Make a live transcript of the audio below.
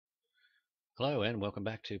Hello and welcome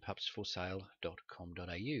back to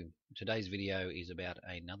pupsforsale.com.au. Today's video is about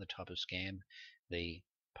another type of scam the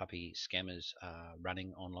puppy scammers are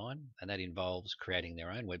running online, and that involves creating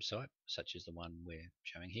their own website, such as the one we're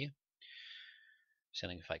showing here,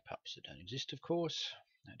 selling fake pups that don't exist, of course,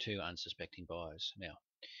 to unsuspecting buyers. Now,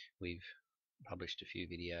 we've published a few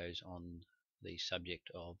videos on the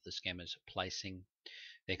subject of the scammers placing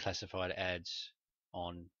their classified ads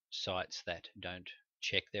on sites that don't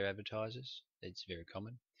check their advertisers. It's very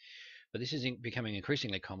common, but this is becoming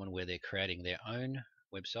increasingly common where they're creating their own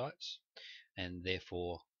websites and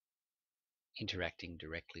therefore interacting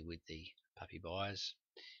directly with the puppy buyers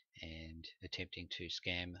and attempting to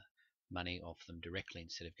scam money off them directly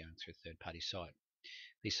instead of going through a third-party site.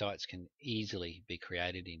 These sites can easily be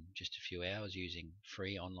created in just a few hours using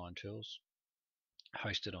free online tools,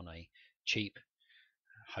 hosted on a cheap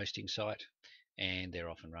hosting site, and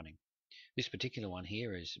they're off and running. This particular one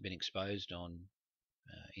here has been exposed on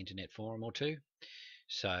internet forum or two,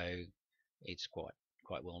 so it's quite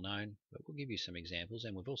well known, but we'll give you some examples,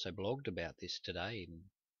 and we've also blogged about this today in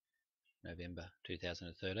November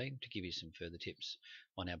 2013 to give you some further tips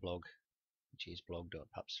on our blog, which is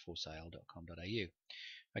blog.pupsforsale.com.au.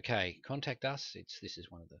 Okay, contact us. This is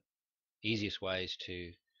one of the easiest ways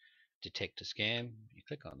to detect a scam. You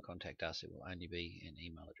click on contact us, it will only be an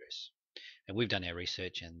email address. And we've done our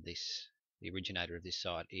research, and the originator of this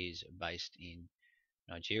site is based in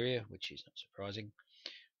Nigeria, which is not surprising,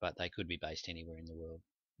 but they could be based anywhere in the world.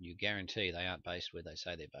 You guarantee they aren't based where they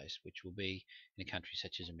say they're based, which will be in a country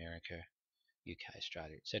such as America, UK,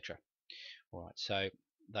 Australia, etc. Alright, so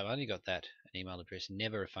they've only got that, an email address,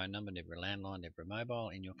 never a phone number, never a landline, never a mobile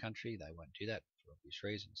in your country. They won't do that for obvious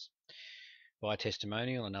reasons. By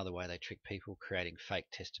testimonial, another way they trick people, creating fake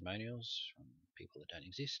testimonials from people that don't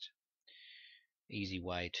exist. Easy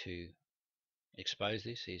way to expose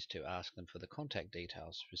this is to ask them for the contact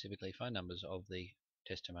details, specifically phone numbers of the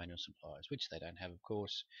testimonial suppliers, which they don't have, of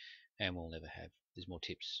course, and will never have. There's more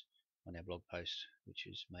tips on our blog post, which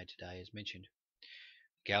is made today as mentioned.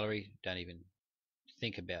 Gallery, don't even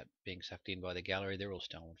think about being sucked in by the gallery. They're all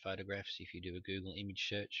stolen photographs. If you do a Google image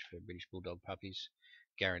search for British Bulldog puppies,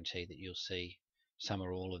 guarantee that you'll see some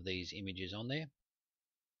or all of these images on there.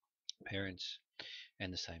 Parents,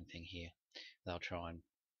 and the same thing here. They'll try and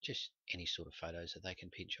just any sort of photos that they can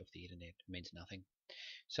pinch off the internet. It means nothing.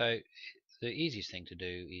 So the easiest thing to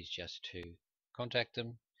do is just to contact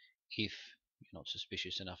them if you're not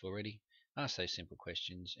suspicious enough already. Ask those simple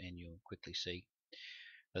questions and you'll quickly see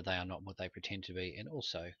that they are not what they pretend to be, and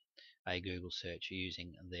also a Google search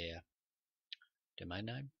using their domain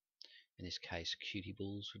name, in this case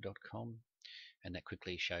cutiebulls.com, and that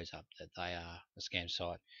quickly shows up that they are a scam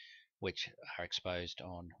site which are exposed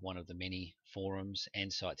on one of the many forums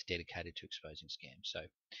and sites dedicated to exposing scams. So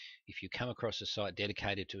if you come across a site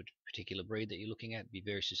dedicated to a particular breed that you're looking at, be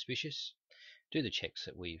very suspicious. Do the checks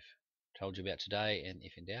that we've told you about today, and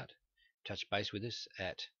if in doubt, touch base with us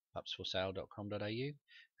at pupsforsale.com.au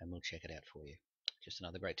and we'll check it out for you. Just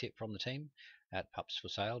another great tip from the team at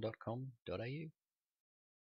pupsforsale.com.au.